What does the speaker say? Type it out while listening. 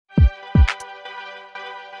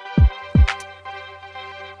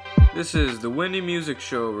This is the Windy Music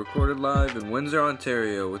Show, recorded live in Windsor,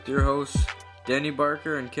 Ontario, with your hosts, Danny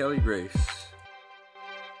Barker and Kelly Grace.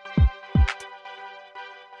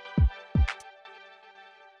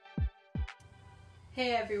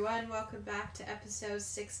 Hey everyone, welcome back to episode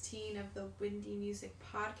 16 of the Windy Music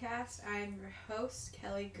Podcast. I'm your host,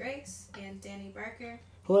 Kelly Grace, and Danny Barker.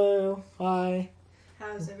 Hello, hi.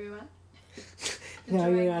 How's everyone? Now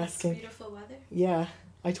Enjoying you're this asking. beautiful weather? Yeah,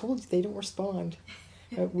 I told you they don't respond.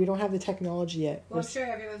 We don't have the technology yet. Well, I'm sure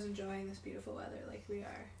everyone's enjoying this beautiful weather like we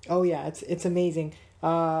are. Oh yeah, it's amazing.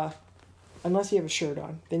 Unless you have a shirt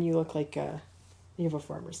on, then you look like you have a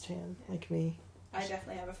farmer's tan, like me. I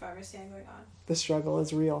definitely have a farmer's tan going on. The struggle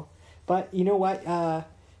is real. But you know what? I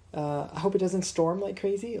hope it doesn't storm like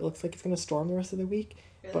crazy. It looks like it's going to storm the rest of the week.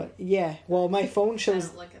 Really? But yeah, well, my phone I shows...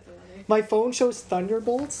 don't look at the weather. My phone shows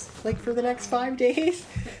thunderbolts, like, for the next 5 days.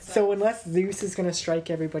 So unless Zeus is going to strike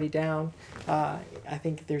everybody down, I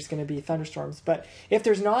think there's going to be thunderstorms. But if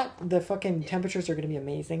there's not, the fucking temperatures are going to be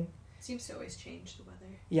amazing. Seems to always change the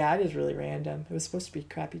weather. Yeah, it is really random. It was supposed to be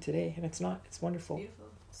crappy today, and it's not. It's wonderful. Beautiful.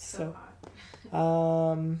 So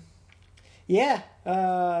hot. Yeah.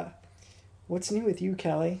 What's new with you,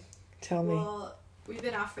 Kelly? Tell me. Well, we've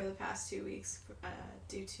been off for the past 2 weeks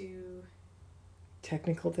due to...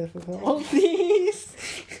 Technical difficulties.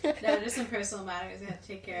 No, just some personal matters we had to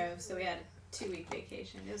take care of, so we had a 2-week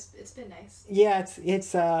vacation. It's been nice. Yeah,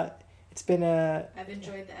 it's been a... I've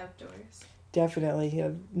enjoyed the outdoors.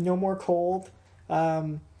 Definitely. No more cold.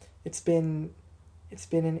 It's been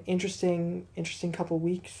an interesting couple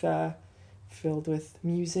weeks, filled with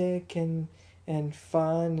music and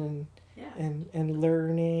fun and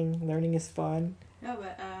learning. Learning is fun. No,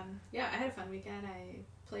 but yeah, I had a fun weekend. I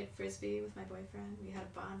played frisbee with my boyfriend. We had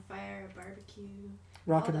a bonfire, a barbecue,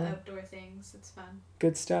 Rock all and the roll. outdoor things. It's fun.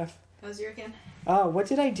 Good stuff. How was your weekend? What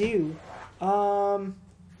did I do?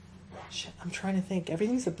 Shit, I'm trying to think.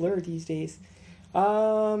 Everything's a blur these days.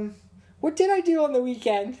 What did I do on the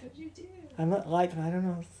weekend? What did you do? I'm not like, I don't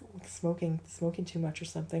know, smoking too much or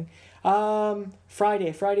something.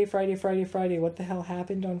 Friday. What the hell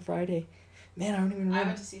happened on Friday? Man, I don't even remember. I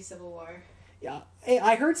went to see Civil War. Yeah, hey,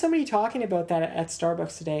 I heard somebody talking about that at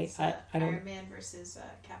Starbucks today. It's, I don't. Iron Man versus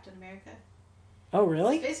Captain America. Oh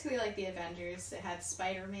really? It's basically like the Avengers. It had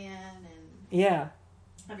Spider-Man and Yeah.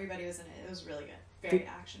 everybody was in it. It was really good. Very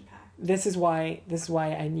action-packed. This is why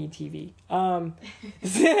I need TV. I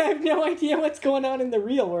have no idea what's going on in the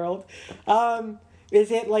real world.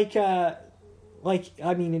 Is it like I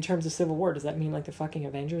mean, in terms of Civil War, does that mean like the fucking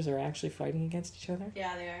Avengers are actually fighting against each other?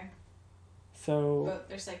 Yeah, they are. So But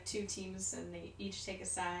there's like 2 teams and they each take a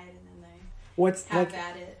side and then they what's have like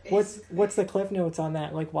at it. what's the cliff notes on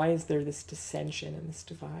that? Like, why is there this dissension and this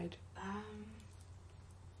divide?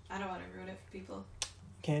 I don't want to ruin it for people.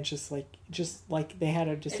 Can't just like they had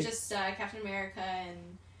a It's just Captain America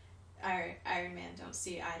and Iron Man don't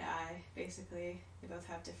see eye to eye. Basically, they both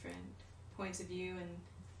have different points of view and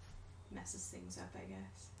messes things up, I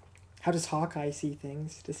guess. How does Hawkeye see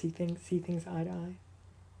things? Does he see things eye to eye?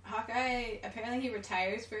 Hawkeye, apparently he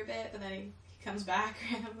retires for a bit, but then he comes back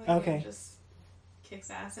randomly Okay. and just kicks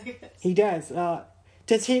ass, I guess. He does.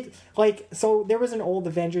 Does he, like, so there was an old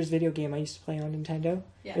Avengers video game I used to play on Nintendo.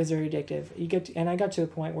 Yeah. It was very addictive. And I got to a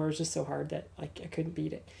point where it was just so hard that, like, I couldn't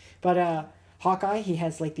beat it. But Hawkeye, he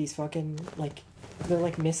has, like, these fucking, like, they're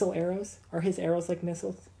like missile arrows. Are his arrows like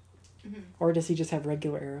missiles? Mm-hmm. Or does he just have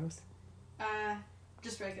regular arrows?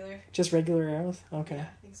 Just regular. Just regular arrows? Okay. Yeah,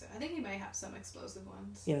 I think so. I think he might have some explosive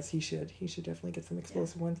ones. Yes, he should. He should definitely get some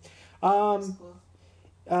explosive ones. That's cool.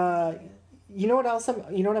 You know what else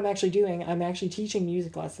I'm actually doing? I'm actually teaching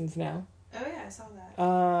music lessons now. Oh yeah, I saw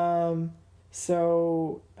that.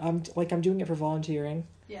 So I'm doing it for volunteering.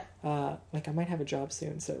 Yeah. Like I might have a job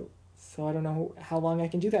soon, so I don't know how long I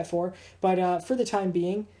can do that for. But for the time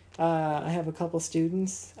being, I have a couple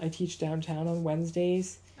students. I teach downtown on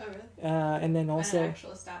Wednesdays. Oh really? And then also an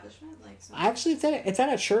actual establishment, like something? actually it's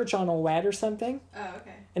at a church on Olwed or something. Oh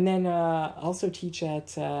okay. And then also teach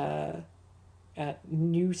at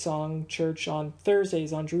New Song Church on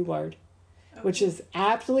Thursdays on Drouillard, which is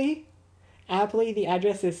aptly the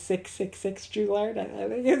address is 666 Drouillard. I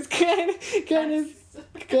think it's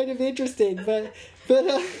kind of interesting, but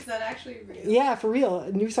is that actually real? Yeah, for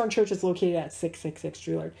real. New Song Church is located at 666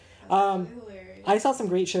 Drouillard. That's hilarious. I saw some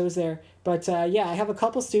great shows there, but yeah, I have a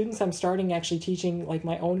couple students. I'm starting actually teaching like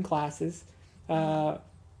my own classes,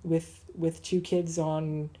 with 2 kids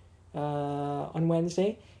on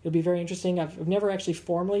Wednesday. It'll be very interesting. I've never actually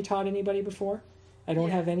formally taught anybody before. I don't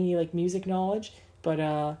have any like music knowledge, but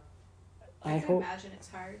I can hope imagine it's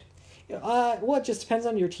hard. Well, it just depends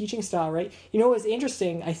on your teaching style, right? You know, it was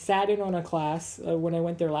interesting. I sat in on a class when I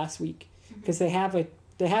went there last week because they have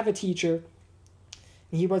a teacher.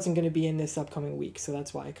 And he wasn't going to be in this upcoming week, so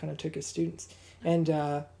that's why I kind of took his students. And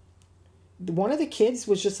one of the kids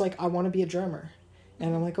was just like, "I want to be a drummer,"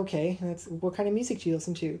 and I'm like, "Okay, what kind of music do you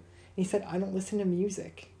listen to?" And he said, "I don't listen to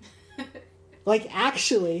music." Like,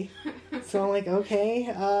 actually. So I'm like, "Okay,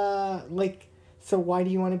 so why do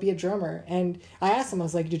you want to be a drummer?" And I asked him, I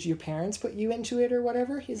was like, "Did your parents put you into it or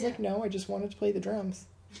whatever?" He's like, "No, I just wanted to play the drums."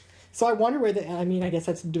 So I wonder I guess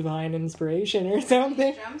that's divine inspiration or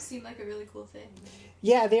something. Drums seem like a really cool thing.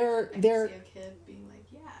 Yeah, I they're can see a kid being like,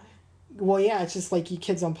 yeah. Well, yeah, it's just like you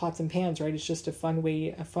kids on pots and pans, right? It's just a fun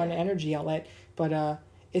energy outlet. But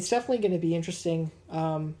it's definitely going to be interesting.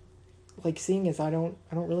 Seeing as I don't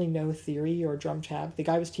really know theory or drum tab. The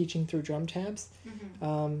guy was teaching through drum tabs.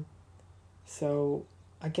 Mm-hmm. So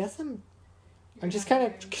I guess I'm just kind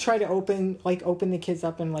of try to open the kids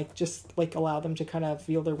up and just allow them to kind of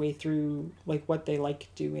feel their way through what they like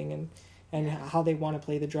doing and how they want to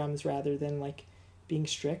play the drums rather than being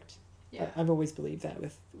strict. Yeah. I've always believed that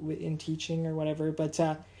with in teaching or whatever. But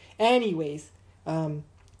anyways, I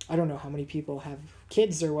don't know how many people have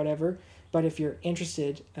kids or whatever, but if you're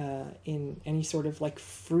interested in any sort of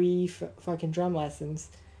free fucking drum lessons,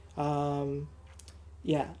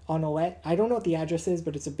 yeah, on Olette. I don't know what the address is,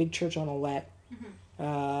 but it's a big church on Olette.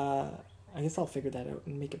 Mm-hmm. I guess I'll figure that out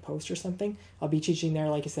and make a post or something. I'll be teaching there,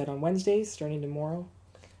 like I said, on Wednesdays, starting tomorrow.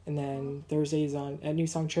 And then Thursdays at New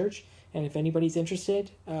Song Church. And if anybody's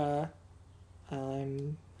interested,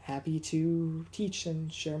 I'm happy to teach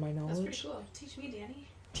and share my knowledge. That's pretty cool. Teach me, Danny.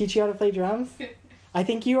 Teach you how to play drums? I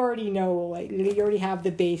think you already know, you already have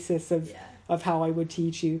the basis of how I would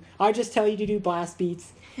teach you. I just tell you to do blast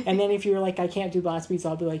beats. And then if you're like, "I can't do blast beats,"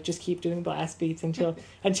 I'll be like, "Just keep doing blast beats until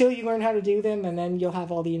you learn how to do them, and then you'll have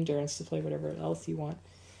all the endurance to play whatever else you want."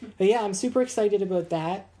 But yeah, I'm super excited about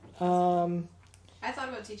that. I thought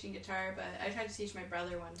about teaching guitar, but I tried to teach my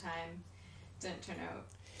brother one time. Didn't turn out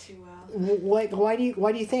too well. Why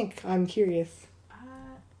do you think? I'm curious.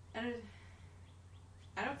 I don't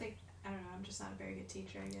know. I'm just not a very good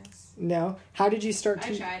teacher, I guess. No. How did you start?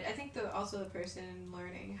 I tried. I think also the person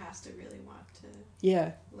learning has to really want to.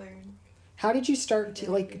 Yeah. Learn. How did you start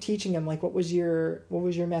teaching them? What was your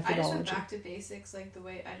methodology? I just went back to basics, I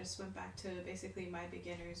just went back to basically my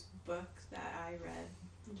beginner's book that I read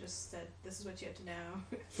and just said, "This is what you have to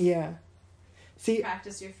know." Yeah. See,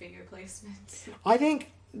 practice your finger placement. I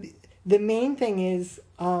think the main thing is,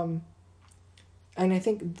 and I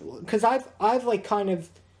think because I've kind of,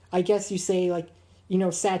 I guess you say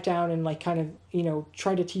sat down and kind of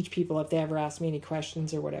try to teach people if they ever ask me any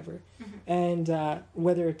questions or whatever. Mm-hmm. And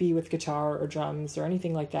whether it be with guitar or drums or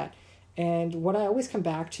anything like that. And what I always come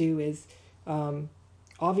back to is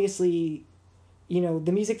obviously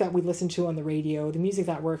the music that we listen to on the radio, the music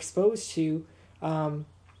that we're exposed to,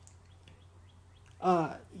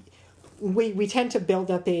 we tend to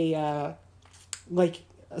build up a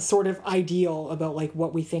sort of ideal about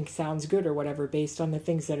what we think sounds good or whatever based on the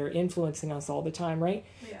things that are influencing us all the time, right?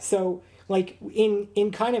 Yeah. So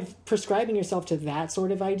in kind of prescribing yourself to that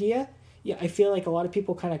sort of idea, yeah, I feel like a lot of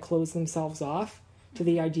people kind of close themselves off to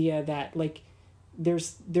the idea that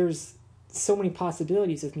there's so many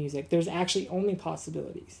possibilities with music. There's actually only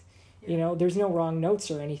possibilities. Yeah. There's no wrong notes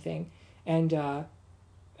or anything. And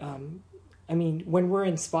I mean, when we're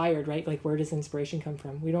inspired, right? Where does inspiration come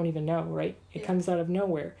from? We don't even know, right? It comes out of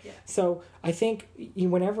nowhere. Yeah. So I think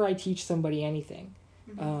whenever I teach somebody anything,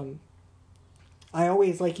 mm-hmm. I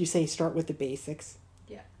always, like you say, start with the basics.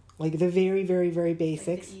 Yeah. The very, very, very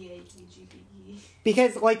basics. The E, A, E, G, B, E.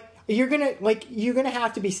 Because you're gonna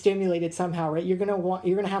have to be stimulated somehow, right? You're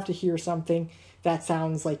gonna have to hear something that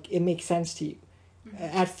sounds like it makes sense to you mm-hmm.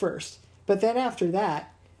 at first. But then after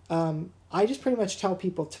that, I just pretty much tell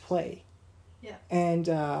people to play. Yeah. And,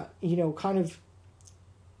 kind of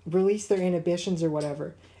release their inhibitions or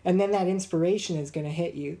whatever. And then that inspiration is going to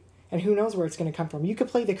hit you. And who knows where it's going to come from. You could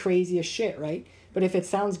play the craziest shit, right? But if it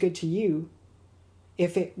sounds good to you,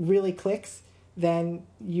 if it really clicks, then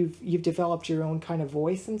you've developed your own kind of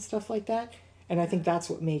voice and stuff like that. And I think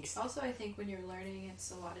that's what makes... Also, I think when you're learning,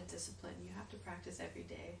 it's a lot of discipline. You have to practice every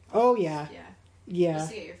day. Oh, yeah. Yeah. Yeah.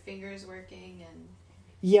 Just to get your fingers working and...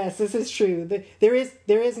 Yes, this is true. There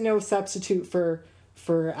is no substitute for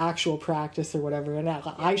actual practice or whatever, and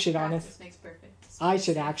I should makes perfect. I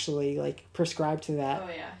should actually prescribe to that. Oh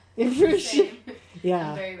yeah, for sure.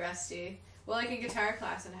 Yeah, I'm very rusty. Well, in guitar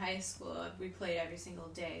class in high school, we played every single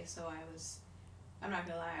day, so I was I'm not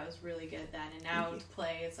gonna lie, I was really good then, and now to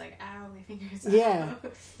play, it's like, ow, my fingers. Yeah,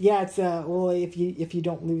 yeah. It's well, if you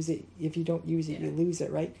don't use it, you lose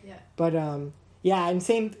it, right? Yeah. But yeah, and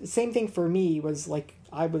same thing for me was like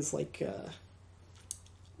I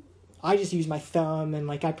just used my thumb and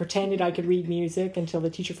like I pretended I could read music until the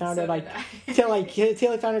teacher found out till he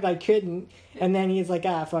found out I couldn't, and then he's like,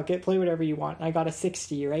 fuck it, play whatever you want. And I got a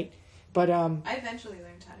 60, right? But I eventually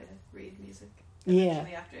learned how to read music.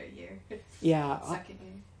 After a year. Yeah. Second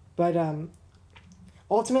year. But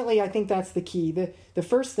ultimately, I think that's the key. The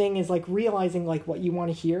first thing is like realizing like what you want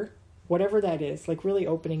to hear, whatever that is, like really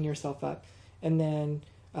opening yourself up, and then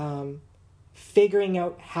figuring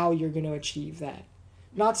out how you're going to achieve that.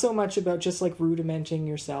 Not so much about just like rudimenting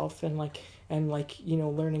yourself and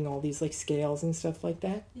learning all these like scales and stuff like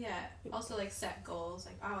that. Yeah. Also like set goals.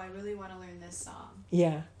 Like, oh, I really want to learn this song.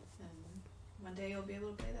 Yeah. One day you'll be able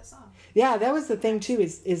to play that song. Yeah, that was the thing too.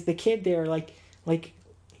 Is the kid there like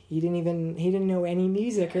he didn't know any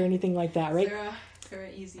music or anything like that, right? Throw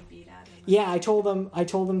an easy beat at him. Yeah, I told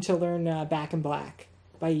him to learn Back in Black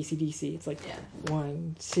by AC/DC. It's like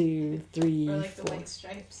 1, 2, 3, or like 4. the White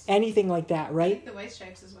Stripes. Anything like that, right? I think the White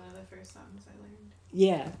Stripes is one of the first songs I learned.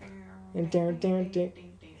 Yeah.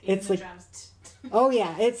 It's like drums. Oh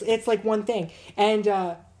yeah, it's like one thing, and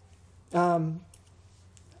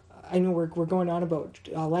I know we're going on about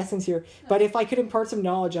lessons here, but if I could impart some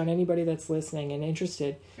knowledge on anybody that's listening and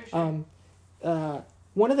interested, For sure.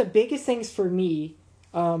 One of the biggest things for me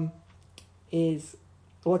is,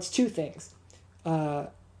 well, it's two things.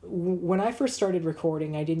 When I first started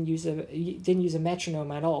recording, I didn't use a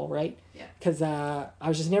metronome at all, right? Yeah. Because I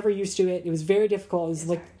was just never used to it. It was very difficult. It was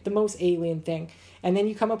like the most alien thing. And then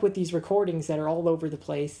you come up with these recordings that are all over the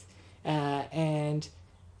place, and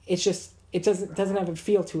it's just it doesn't have a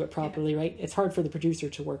feel to it properly, right? It's hard for the producer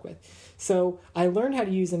to work with. So I learned how to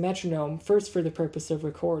use a metronome first for the purpose of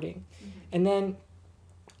recording, and then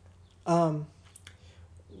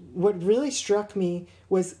what really struck me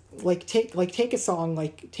was take a song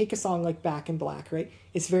like Back in Black, right?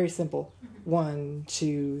 It's very simple. 1,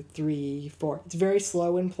 2, 3, 4. It's very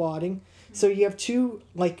slow and plodding. So you have two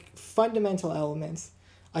like fundamental elements,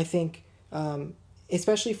 I think,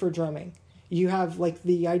 especially for drumming. You have like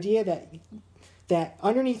the idea that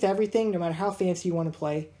underneath everything, no matter how fancy you want to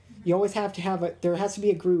play, you always have to there has to be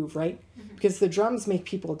a groove, right? Because the drums make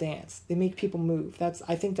people dance. They make people move.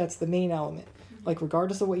 I think that's the main element. Like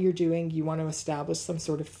regardless of what you're doing, you want to establish some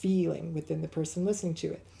sort of feeling within the person listening to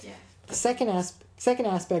it. Yeah. The second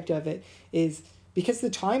aspect of it is because the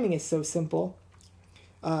timing is so simple.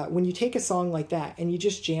 When you take a song like that and you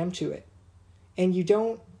just jam to it,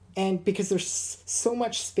 and because there's so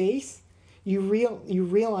much space, you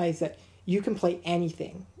realize that you can play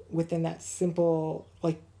anything within that simple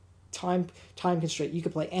like time constraint. You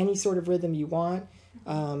can play any sort of rhythm you want.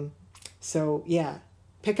 So yeah,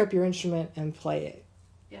 pick up your instrument and play it.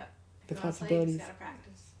 Yeah. The possibilities. You gotta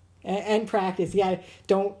practice. And practice. Yeah.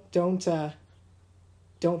 Don't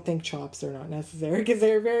think chops are not necessary, because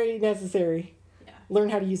they're very necessary. Yeah. Learn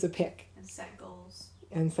how to use a pick. And set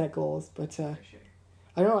goals. But For sure.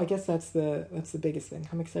 I don't know. I guess that's the biggest thing.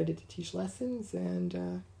 I'm excited to teach lessons,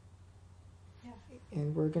 and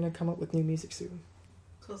we're gonna come up with new music soon.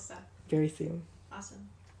 Cool stuff. Very soon. Awesome.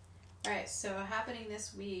 All right. So happening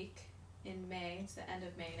this week in May. It's the end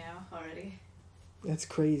of May now already. That's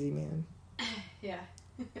crazy, man. Yeah.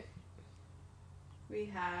 We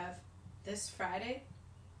have this Friday.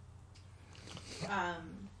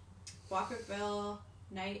 Walkerville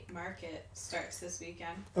Night Market starts this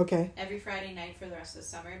weekend. Okay. Every Friday night for the rest of the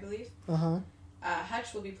summer, I believe.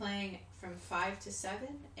 Hutch will be playing from 5 to 7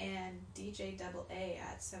 and DJ Double A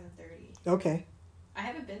at 7:30. Okay. I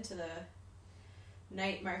haven't been to the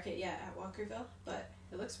night market yet at Walkerville, but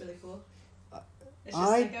it looks really cool. It's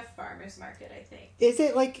just like a farmer's market, I think. Is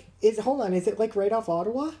it like right off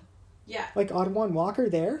Ottawa? Yeah. Like Ottawa and Walker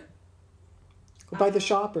there? By the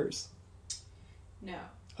shoppers? No.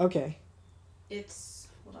 Okay. It's,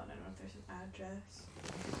 hold on, I don't know if there's an address.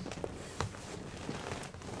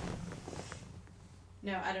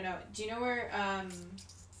 No, I don't know. Do you know where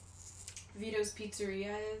Vito's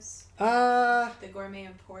Pizzeria is? The Gourmet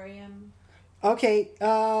Emporium. Okay.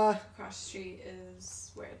 Across the street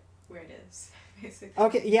is where it is, basically.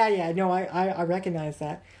 Okay. Yeah. No, I recognize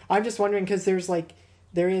that. I'm just wondering because there is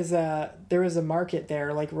a market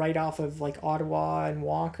there, like right off of like Ottawa and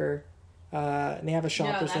Walker, and they have a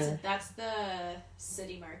Shoppers there. That's the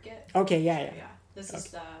city market. Okay. Yeah. This is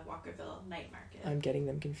the Walkerville night market. I'm getting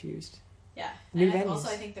them confused. Yeah. New and venues. Also,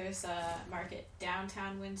 I think there's a market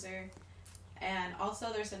downtown Windsor, and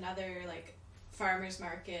also there's another like farmers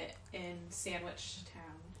market in Sandwich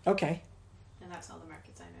Town. Okay. And that's all the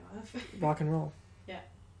markets I know of. Rock and roll. Yeah.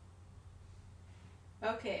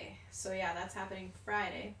 Okay, so yeah, that's happening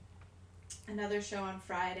Friday. Another show on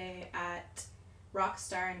Friday at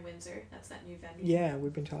Rockstar in Windsor. That's that new venue. Yeah,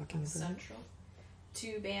 we've been talking about it. Central.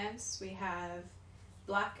 2 bands. We have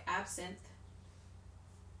Black Absinthe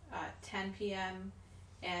at 10 p.m.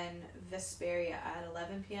 and Vesperia at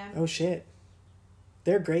 11 p.m. Oh shit,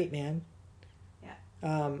 they're great, man.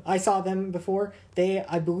 Yeah. I saw them before.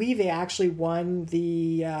 I believe they actually won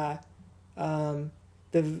the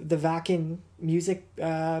Vakin music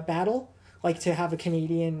battle, like to have a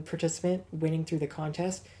Canadian participant winning through the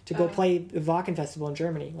contest to go play the Wacken Festival in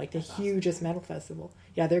Germany, like the That's awesome. hugest metal festival.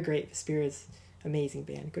 Yeah, they're great. Vesperia's amazing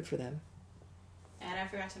band. Good for them. And I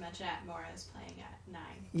forgot to mention Atmora is playing at 9.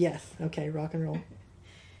 Yes. Okay. Rock and roll.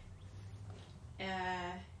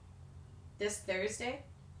 This Thursday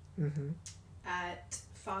Mm-hmm. at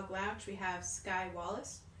Fog Lounge we have Sky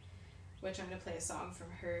Wallace, which I'm going to play a song from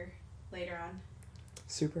her later on.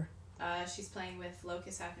 Super. She's playing with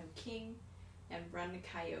Locust Avenue King and Run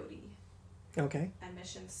Coyote. Okay.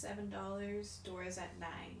 Admission $7, doors at 9.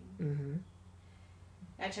 Mm-hmm.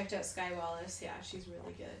 I checked out Sky Wallace. Yeah, she's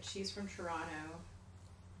really good. She's from Toronto.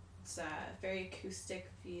 It's a very acoustic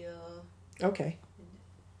feel. Okay. And,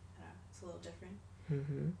 I don't know, it's a little different.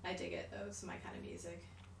 Mm-hmm. I dig it though. It's my kind of music.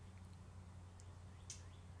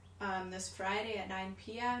 This Friday at 9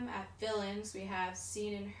 p.m. at Villains, we have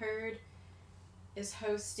Seen and Heard is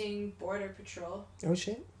hosting Border Patrol, Oh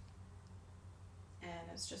shit. and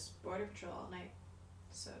it's just Border Patrol all night.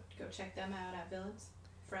 So go check them out at Villains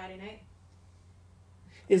Friday night.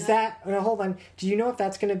 Is that hold on? Do you know if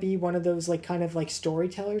that's going to be one of those like kind of like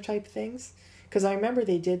storyteller type things? Because I remember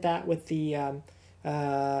they did that with the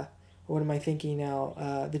what am I thinking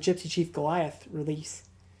now? The Gypsy Chief Goliath release.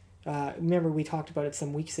 Remember we talked about it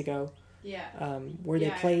some weeks ago. Yeah. Where they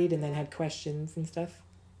Yeah, I played and remember then that. had questions and stuff.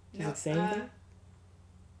 Does No, it say anything?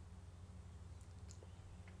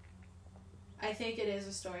 I think it is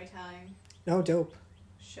a storytelling Oh, dope.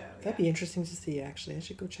 show. That'd be interesting to see. Actually, I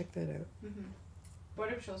should go check that out. Mm-hmm.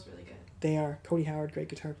 Border Patrol's really good. They are. Cody Howard, great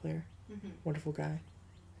guitar player, Mm-hmm. wonderful guy.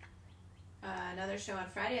 Another show on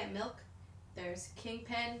Friday at Milk. There's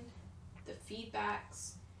Kingpin, The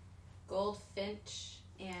Feedbacks, Goldfinch,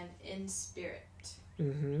 and In Spirit.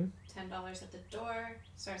 Mm-hmm. $10 at the door.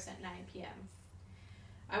 Starts at 9 p.m.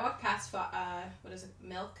 I walked past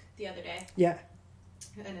Milk the other day, Yeah.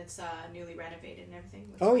 and it's newly renovated and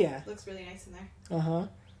everything. Oh yeah. Looks really nice in there. Uh huh.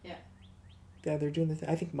 Yeah. Yeah, they're doing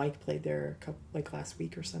I think Mike played there last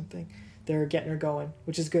week or something. They're getting her going,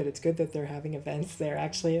 which is good. It's good that they're having events there.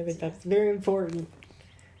 Actually, I think that's very important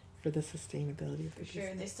for the sustainability of the For sure.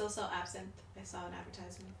 business. They still sell absinthe. I saw an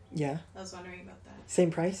advertisement. Yeah. I was wondering about that.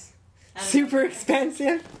 Same price. I don't Super know.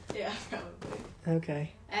 expensive. Yeah, probably.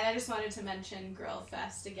 Okay. And I just wanted to mention Girl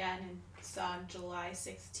Fest again, and it's on July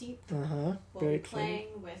 16th. Uh huh. We'll Very be exciting. playing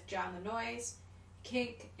with John the Noise,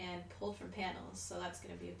 Kink, and Pulled from Panels. So that's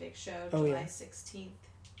going to be a big show, Oh, July yeah. 16th.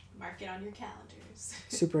 Mark it on your calendars.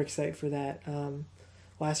 Super excited for that.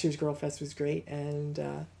 Last year's Girl Fest was great, and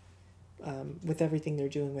with everything they're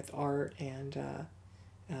doing with art and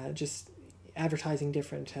just advertising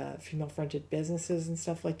different female-fronted businesses and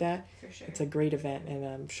stuff like that, For sure. it's a great event, and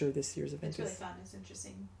I'm sure this year's event It's really is fun. It's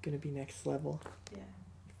interesting. going to be next level Yeah.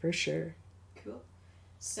 for sure. Cool.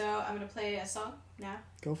 So I'm going to play a song now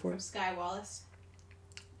Go for from it. Sky Wallace.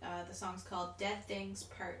 The song's called Dead Things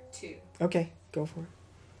Part 2. Okay, go for it.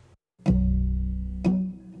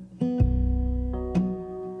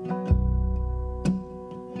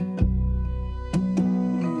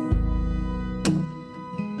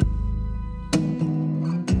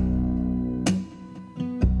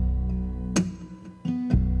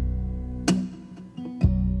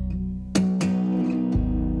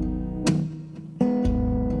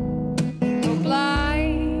 Hope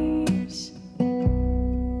life's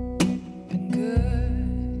been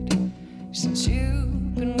good since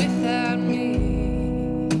you've been without me.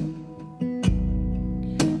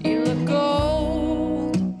 You look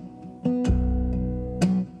old,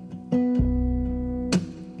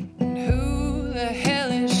 and who the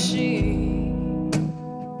hell is she?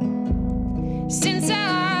 Since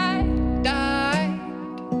I died,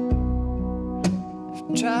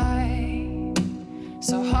 I've tried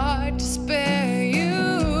so hard to spare you.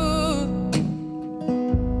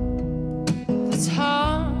 This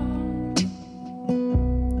haunt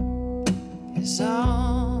is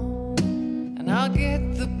on, and I'll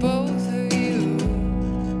get the both of you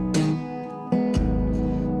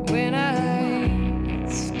when I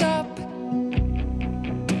stop.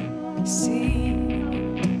 See,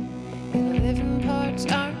 the living parts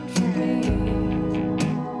aren't for me.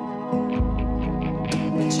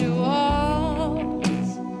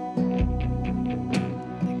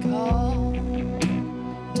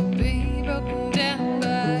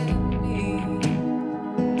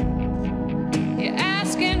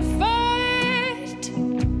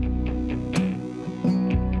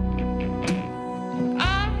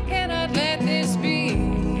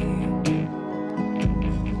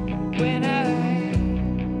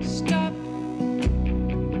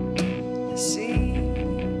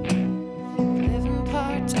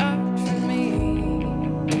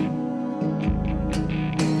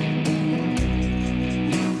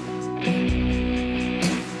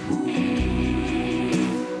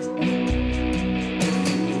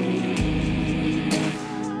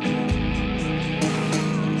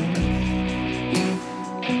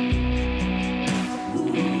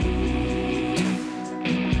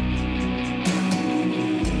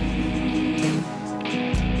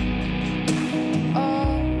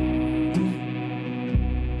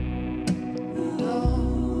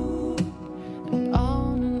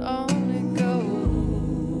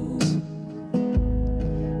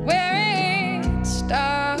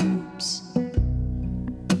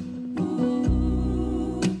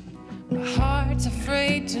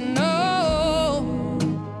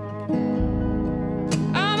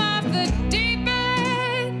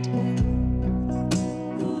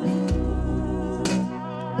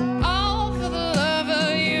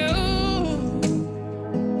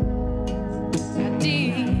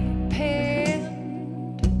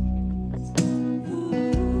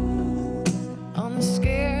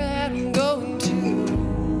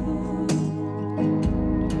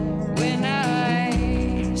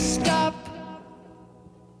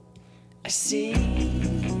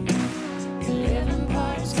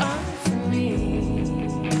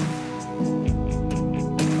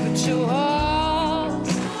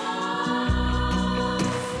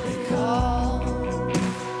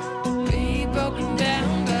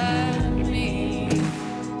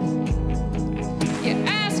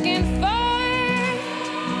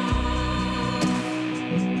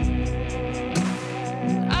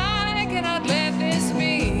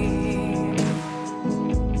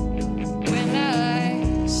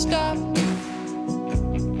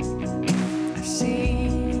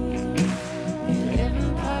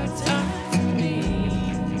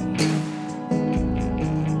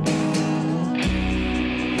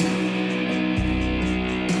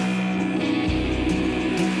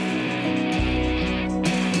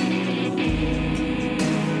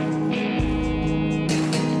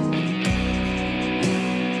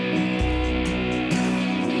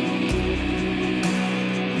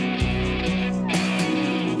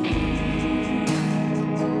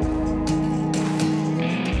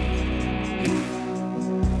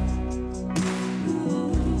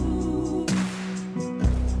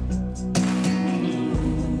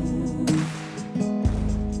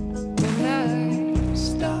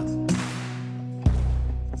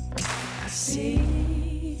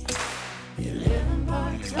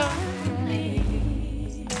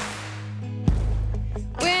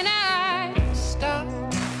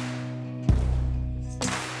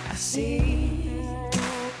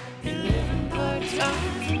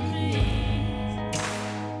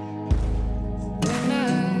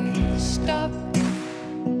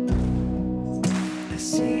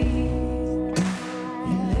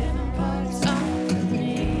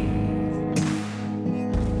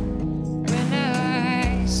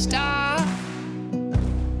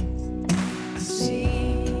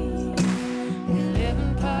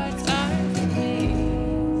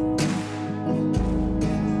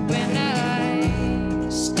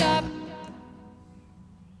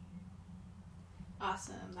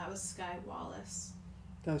 Lawless.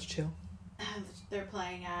 That was chill. They're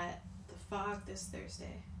playing at the Fog this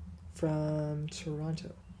Thursday. From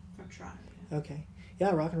Toronto. From Toronto, yeah. Okay.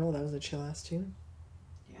 Yeah, Rock and Roll, that was a chill ass tune.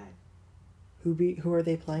 Yeah. Who are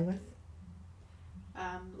they playing with?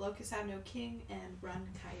 Locusts Have No King and Run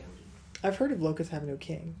Coyote. I've heard of Locusts Have No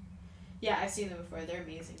King. Yeah, I've seen them before. They're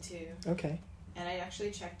amazing too. Okay. And I actually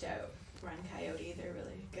checked out Run Coyote. They're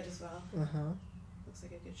really good as well. Uh-huh. Looks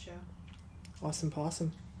like a good show. Awesome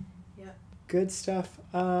possum. Yep. Good stuff.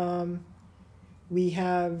 We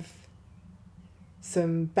have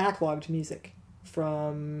some backlogged music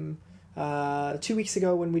from 2 weeks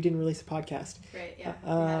ago when we didn't release a podcast. Right, yeah. We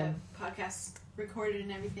had a podcast recorded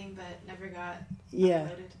and everything, but never got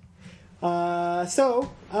uploaded. I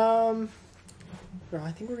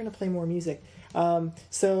think we're going to play more music. I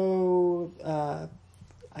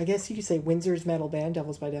guess you could say Windsor's metal band,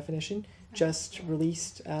 Devils by Definition, just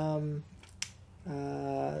released, I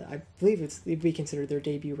believe it'd be considered their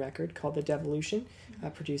debut record called The Devolution,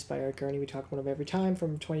 produced by Eric Gurney. We talk about him every time,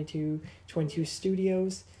 from 22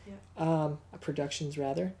 Studios, Productions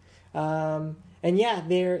rather. And yeah,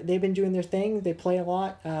 they've been doing their thing. They play a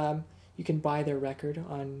lot. You can buy their record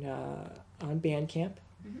on Bandcamp,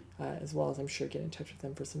 as well as, I'm sure, get in touch with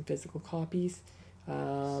them for some physical copies,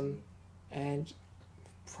 and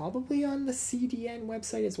probably on the CDN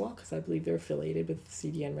website as well, because I believe they're affiliated with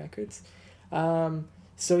CDN Records. We're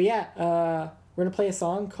gonna play a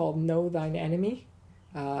song called "Know Thine Enemy,"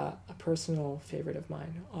 a personal favorite of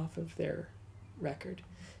mine off of their record.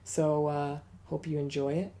 So hope you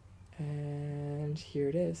enjoy it. And here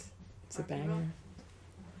it is. It's a banger.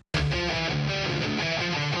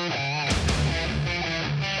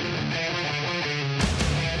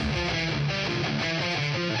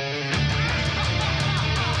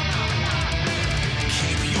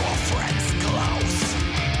 Keep your friends close,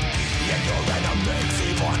 and your enemies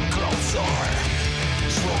even closer.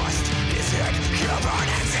 Trust is it given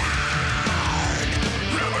and turn.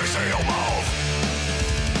 Never say a move.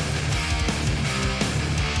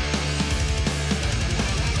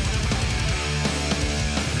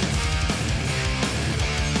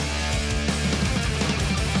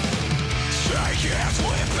 As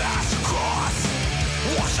we pass across,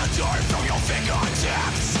 wash the dirt from your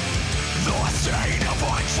fingertips. The stain of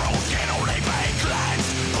untruth can only be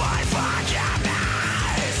cleansed by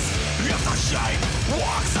forgiveness. If the shape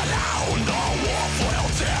walks alone, the wolf will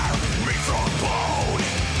tear me from bone.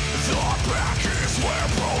 The back is where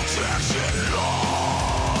protection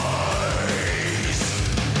lies.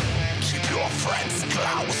 Keep your friends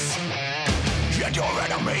close, and your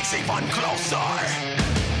enemies even closer.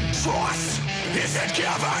 Trust isn't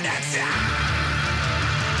given and turn.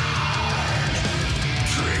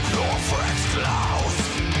 Keep your friends close,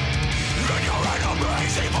 and your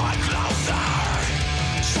enemies even closer.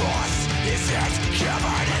 Trust isn't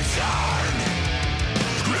given and turn.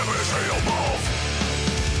 Never say a move.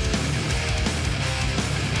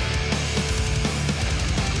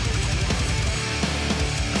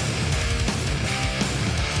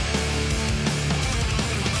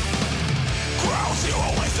 Ground zero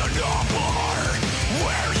is the number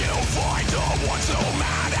where you find the ones who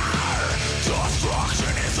matter.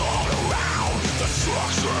 Destruction is all around. The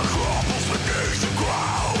structure crumbles beneath the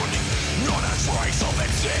ground. Not a trace of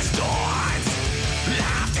existence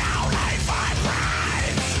left only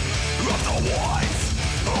vibrance of the ones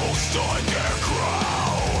who stood their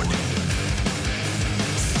ground.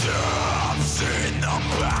 Stabs in the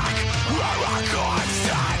back are a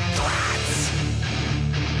constant threats.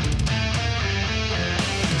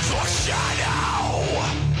 The shadow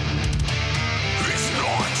is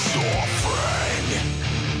not your friend.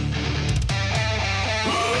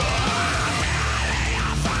 Merely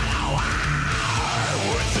a follower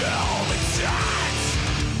with ill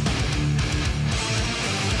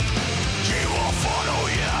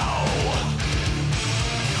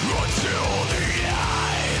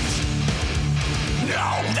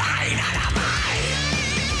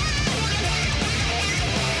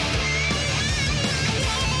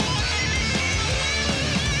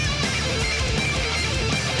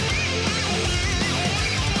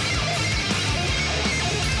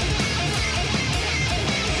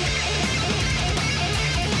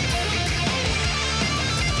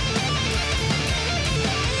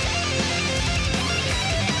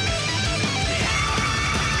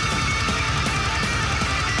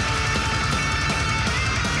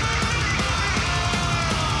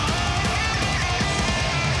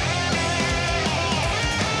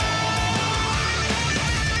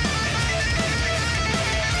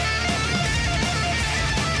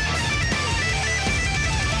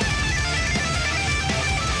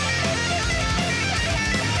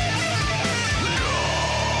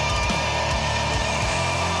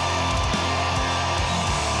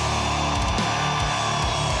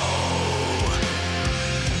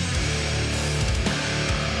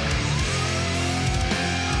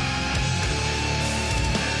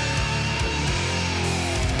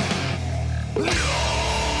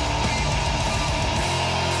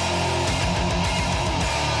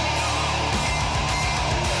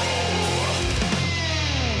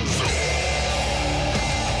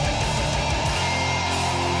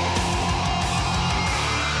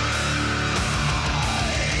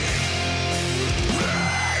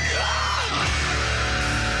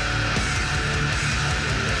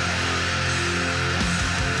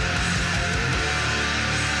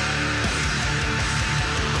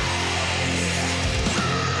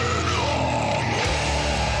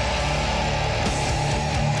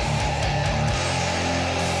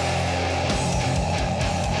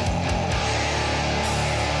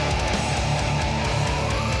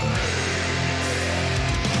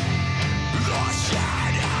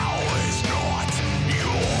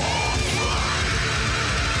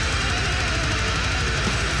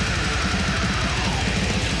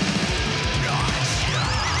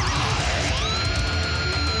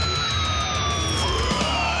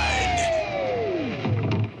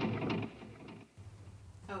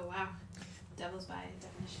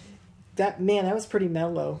that was pretty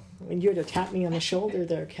mellow. When you had to tap me on the shoulder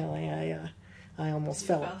there, Kelly, I almost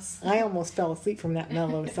fell asleep from that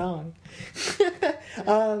mellow song.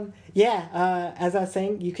 As I was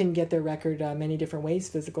saying, you can get their record many different ways,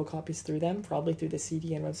 physical copies through them, probably through the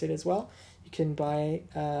CD and website as well. You can buy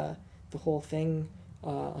the whole thing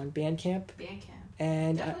on Bandcamp.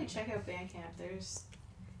 And definitely check out Bandcamp. There's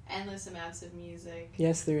endless amounts of music.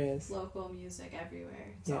 Yes, there is. Local music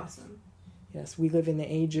everywhere. It's awesome. Yes, we live in the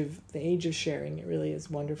age of sharing. It really is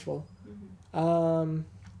wonderful. Mm-hmm.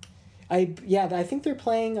 I think they're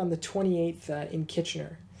playing on the 28th in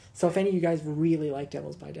Kitchener. So if any of you guys really like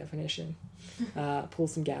Devils by Definition, pull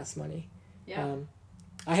some gas money. Yeah.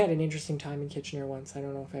 I had an interesting time in Kitchener once. I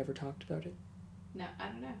don't know if I ever talked about it. No, I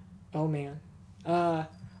don't know. Oh man,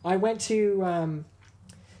 I went to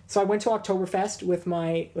Oktoberfest with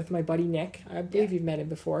my buddy Nick. I believe you've met him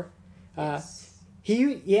before. Yes.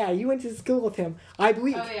 You went to school with him. I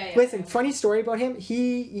believe. Oh, yeah. Listen, funny story about him.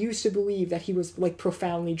 He used to believe that he was like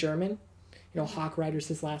profoundly German. You know, Hochreiter's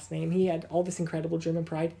his last name. He had all this incredible German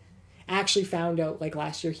pride. Actually found out like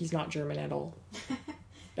last year he's not German at all.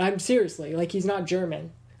 I'm seriously, like he's not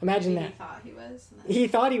German. Imagine Maybe that. He thought he was. He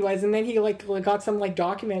thought he was, and then he like got some like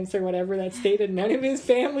documents or whatever that stated none of his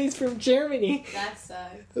family's from Germany. That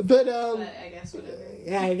sucks. But I guess whatever.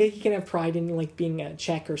 Yeah, I think he can have pride in like being a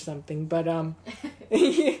Czech or something. But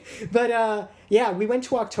we went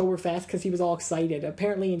to Oktoberfest because he was all excited.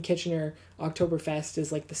 Apparently in Kitchener, Oktoberfest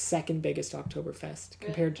is like the second biggest Oktoberfest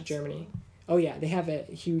compared to Germany. Cool. Oh yeah, they have a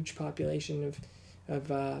huge population of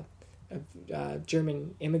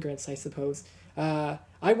German immigrants, I suppose.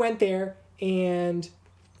 I went there and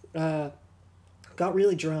got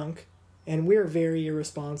really drunk, and we were very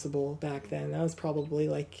irresponsible back then. That was probably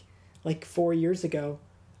like 4 years ago.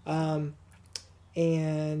 And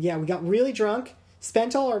yeah, we got really drunk,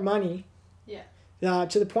 spent all our money. Yeah.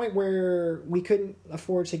 To the point where we couldn't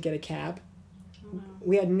afford to get a cab. Oh, no.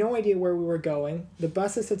 We had no idea where we were going. The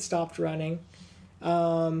buses had stopped running.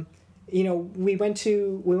 We went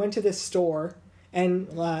to this store and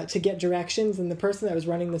to get directions, and the person that was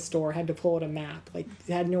running the store had to pull out a map. Like,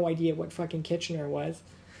 they had no idea what fucking Kitchener was.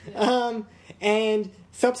 Yeah. And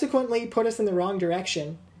subsequently put us in the wrong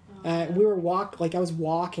direction. Oh, We were I was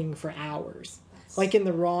walking for hours, like in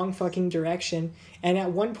the wrong fucking direction. And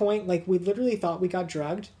at one point, like, we literally thought we got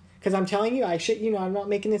drugged. Because I'm telling you, I'm not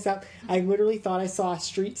making this up. I literally thought I saw a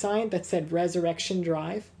street sign that said Resurrection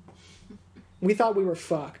Drive. We thought we were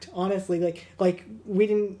fucked, honestly. Like we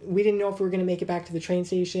didn't know if we were gonna make it back to the train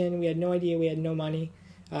station. We had no idea. We had no money.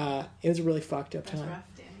 It was a really fucked up time. That's rough,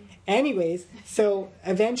 Danny. Anyways, so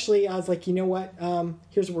eventually I was like, you know what?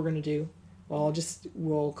 Here's what we're gonna do. Well,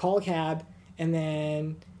 we'll call a cab, and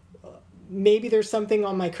then maybe there's something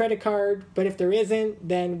on my credit card. But if there isn't,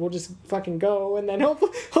 then we'll just fucking go, and then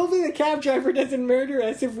hopefully the cab driver doesn't murder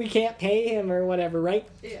us if we can't pay him or whatever, right?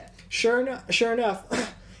 Yeah. Sure enough.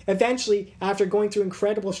 Eventually, after going through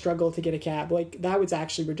incredible struggle to get a cab, like, that was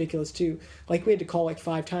actually ridiculous too. Like, we had to call like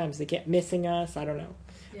 5 times. They kept missing us. I don't know.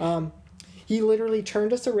 Yeah. He literally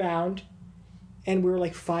turned us around, and we were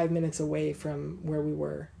like 5 minutes away from where we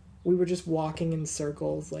were. We were just walking in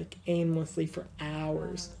circles, like, aimlessly for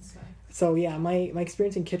hours. Oh, that sucks. So yeah, my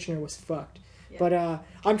experience in Kitchener was fucked. Yeah. But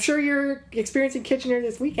I'm sure your experience in Kitchener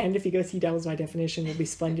this weekend, if you go see Devils by Definition, will be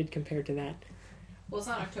splendid compared to that. Well, it's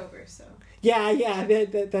not October, so. Yeah,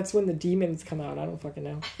 that's when the demons come out. I don't fucking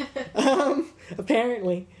know.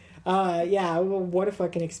 Apparently. Well, what a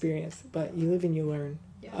fucking experience. But you live and you learn.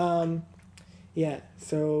 Yeah.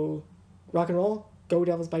 So rock and roll, go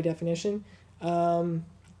Devils by Definition.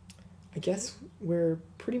 I guess we're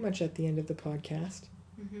pretty much at the end of the podcast.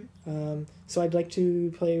 Mm-hmm. So I'd like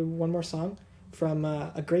to play one more song from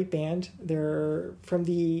a great band. They're from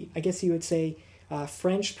the, I guess you would say,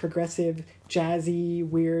 French progressive, jazzy,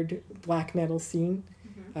 weird black metal scene.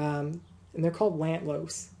 Mm-hmm. And they're called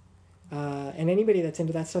Lantlos. And anybody that's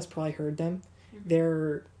into that stuff's probably heard them.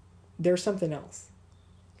 Mm-hmm. They're something else.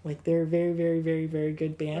 Like, they're a very, very, very, very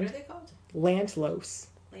good band. What are they called? Lantlos.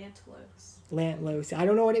 Lantlos. I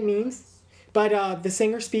don't know what it means, but the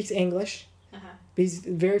singer speaks English. Uh-huh. He's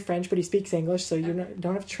very French, but he speaks English, so you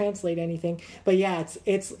don't have to translate anything. But yeah,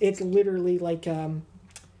 it's literally like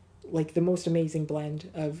the most amazing blend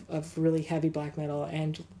of really heavy black metal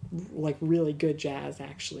and like really good jazz,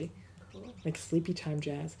 actually. Cool. Like sleepy time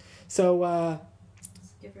jazz. So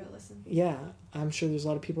Let's give her a listen. yeah, I'm sure there's a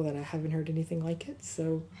lot of people that haven't heard anything like it,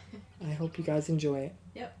 so I hope you guys enjoy it.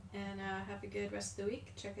 Yep. And have a good rest of the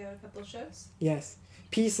week. Check out a couple of shows. Yes.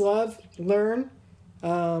 Peace, love, learn.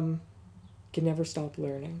 Can never stop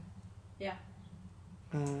learning. Yeah.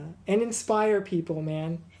 And inspire people,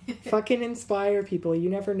 man. Fucking inspire people. You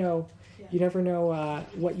never know. You never know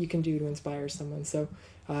what you can do to inspire someone. So,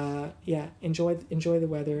 yeah, enjoy the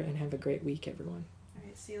weather and have a great week, everyone. All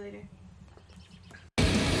right, see you later.